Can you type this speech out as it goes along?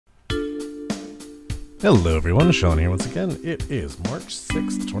Hello everyone, Sean here once again. It is March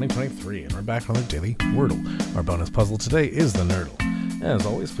 6th, 2023, and we're back on our daily Wordle. Our bonus puzzle today is the Nerdle. As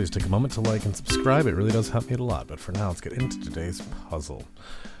always, please take a moment to like and subscribe. It really does help me a lot, but for now, let's get into today's puzzle.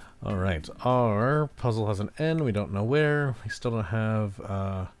 Alright, our puzzle has an N, we don't know where. We still don't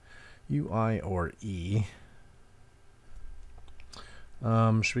have U, I, or E.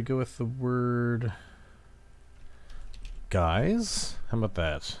 Should we go with the word guys? How about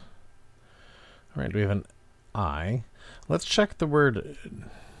that? Alright, we have an I. Let's check the word.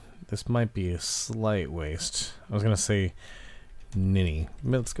 This might be a slight waste. I was gonna say ninny.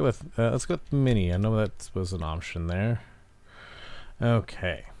 Let's go with mini. I know that was an option there.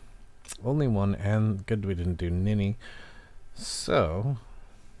 Okay. Only one, and good we didn't do ninny. So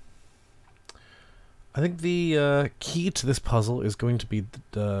I think the key to this puzzle is going to be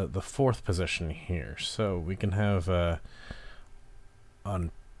the fourth position here. So we can have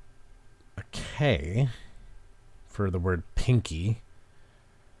on a K for the word pinky.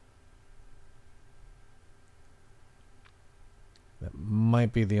 That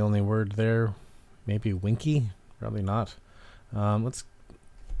might be the only word there. Maybe winky? Probably not.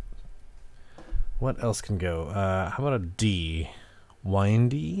 What else can go? How about a D?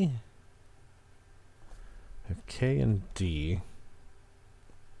 Windy? K and D.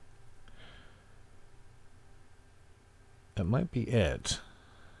 That might be it.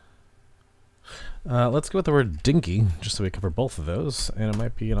 Let's go with the word dinky, just so we cover both of those, and it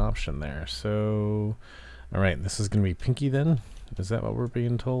might be an option there. So, alright, this is going to be pinky then? Is that what we're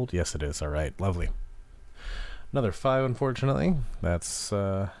being told? Yes, it is. Alright, lovely. Another 5, unfortunately. That's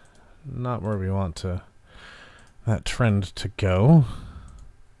not where we want that trend to go.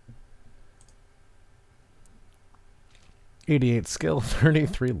 88 skill,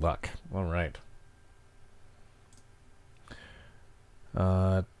 33 luck. Alright.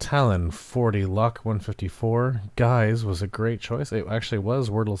 Talon, 40 luck, 154. Guys was a great choice. It actually was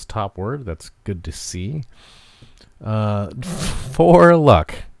Wordle's top word. That's good to see. 4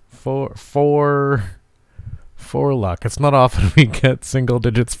 luck. Four luck. It's not often we get single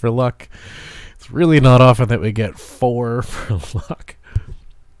digits for luck. It's really not often that we get 4 for luck.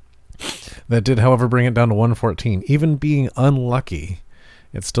 That did, however, bring it down to 114. Even being unlucky,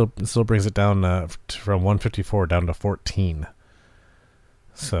 it still brings it down from 154 down to 14.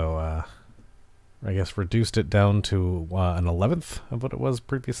 So, I guess reduced it down to an 11th of what it was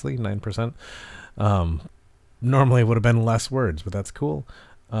previously, 9%. Normally it would have been less words, but that's cool.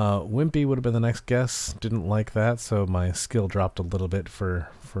 Wimpy would have been the next guess. Didn't like that, so my skill dropped a little bit for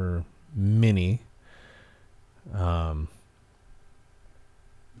mini.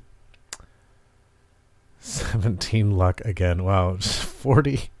 17 luck again. Wow,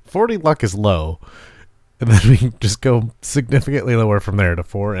 40 luck is low. And then we just go significantly lower from there to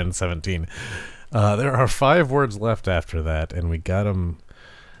 4 and 17. There are 5 words left after that, and we got them.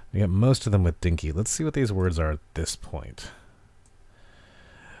 We got most of them with dinky. Let's see what these words are at this point.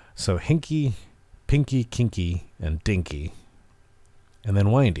 So hinky, pinky, kinky, and dinky, and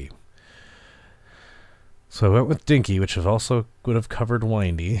then windy. So I went with dinky, which also would have covered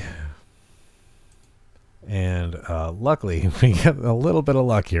windy. And luckily, we get a little bit of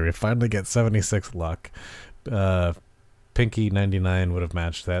luck here. We finally get 76 luck. Pinky 99 would have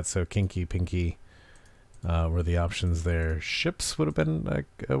matched that, so kinky, pinky were the options there. Ships would have been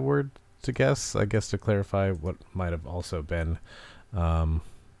a word to guess, I guess, to clarify what might have also been to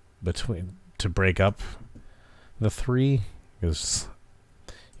break up the 3, because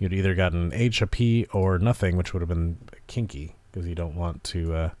you'd either gotten H, a P, or nothing, which would have been kinky, because you don't want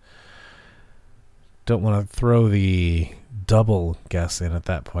to throw the double guess in at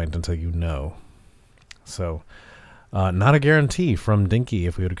that point until you know. So, not a guarantee from Dinky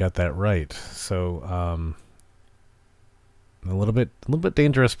if we would have got that right. So, a little bit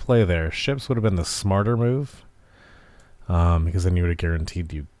dangerous play there. Ships would have been the smarter move, because then you would have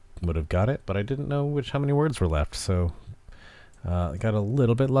guaranteed you would have got it. But I didn't know how many words were left, so I got a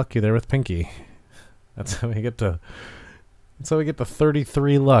little bit lucky there with Pinky. That's how we get to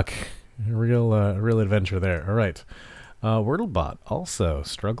 33 luck. A real adventure there. All right. WordleBot also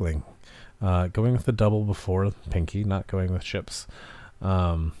struggling. Going with the double before Pinky, not going with ships.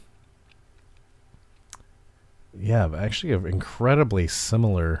 Yeah, but actually an incredibly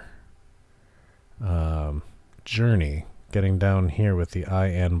similar journey. Getting down here with the I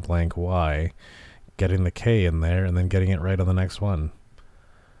and blank Y, getting the K in there, and then getting it right on the next one.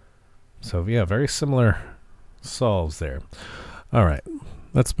 So yeah, very similar solves there. All right.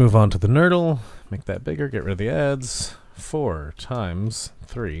 Let's move on to the Nerdle. Make that bigger, get rid of the ads. 4 times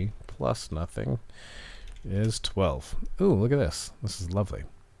 3 plus nothing is 12. Ooh, look at this. This is lovely.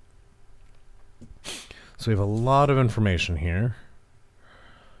 So we have a lot of information here.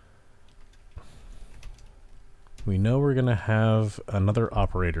 We know we're going to have another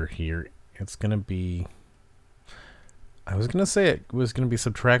operator here. It's going to be... I was going to say it was going to be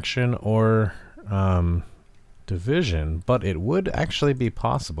subtraction or division, but it would actually be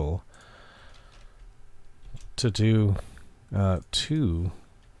possible to do 2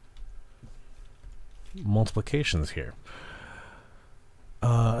 multiplications here.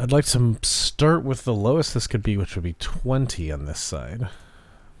 I'd like to start with the lowest this could be, which would be 20 on this side.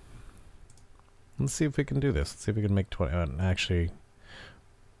 Let's see if we can do this. Let's see if we can make 20. Actually,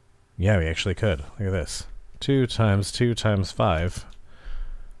 yeah, we actually could. Look at this. 2 times 2 times 5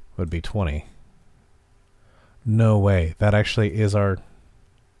 would be 20. No way. That actually is our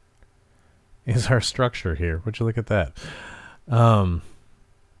structure here. Would you look at that?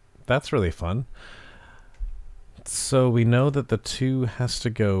 That's really fun. So we know that the 2 has to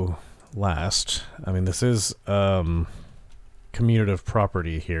go last. I mean, this is commutative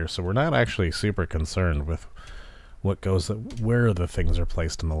property here, so we're not actually super concerned with what goes, where the things are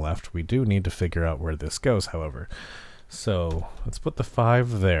placed on the left. We do need to figure out where this goes, however. So let's put the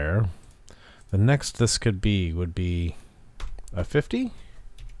 5 there. The next this could be would be a 50.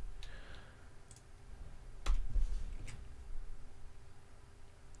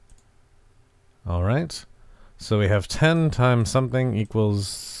 All right. So we have 10 times something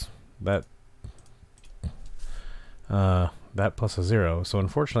equals that that plus a 0. So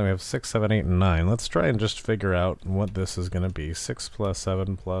unfortunately we have 6, 7, 8, and 9. Let's try and just figure out what this is going to be. 6 plus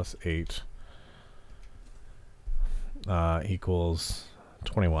 7 plus 8 equals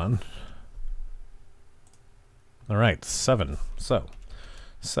 21. All right, 7. So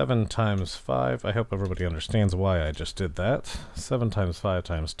 7 times 5. I hope everybody understands why I just did that. 7 times 5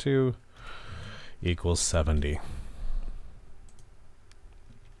 times 2 equals 70.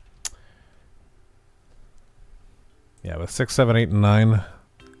 Yeah, with 6, 7, 8, and 9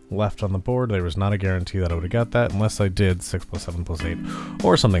 left on the board, there was not a guarantee that I would have got that unless I did 6 plus 7 plus 8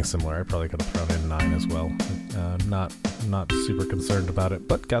 or something similar. I probably could have thrown in 9 as well. Not super concerned about it,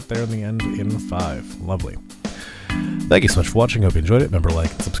 but got there in the end in 5. Lovely. Thank you so much for watching. Hope you enjoyed it. Remember,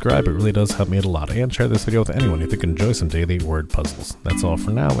 like and subscribe. It really does help me out a lot. And share this video with anyone you think can enjoy some daily word puzzles. That's all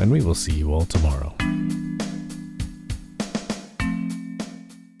for now, and we will see you all tomorrow.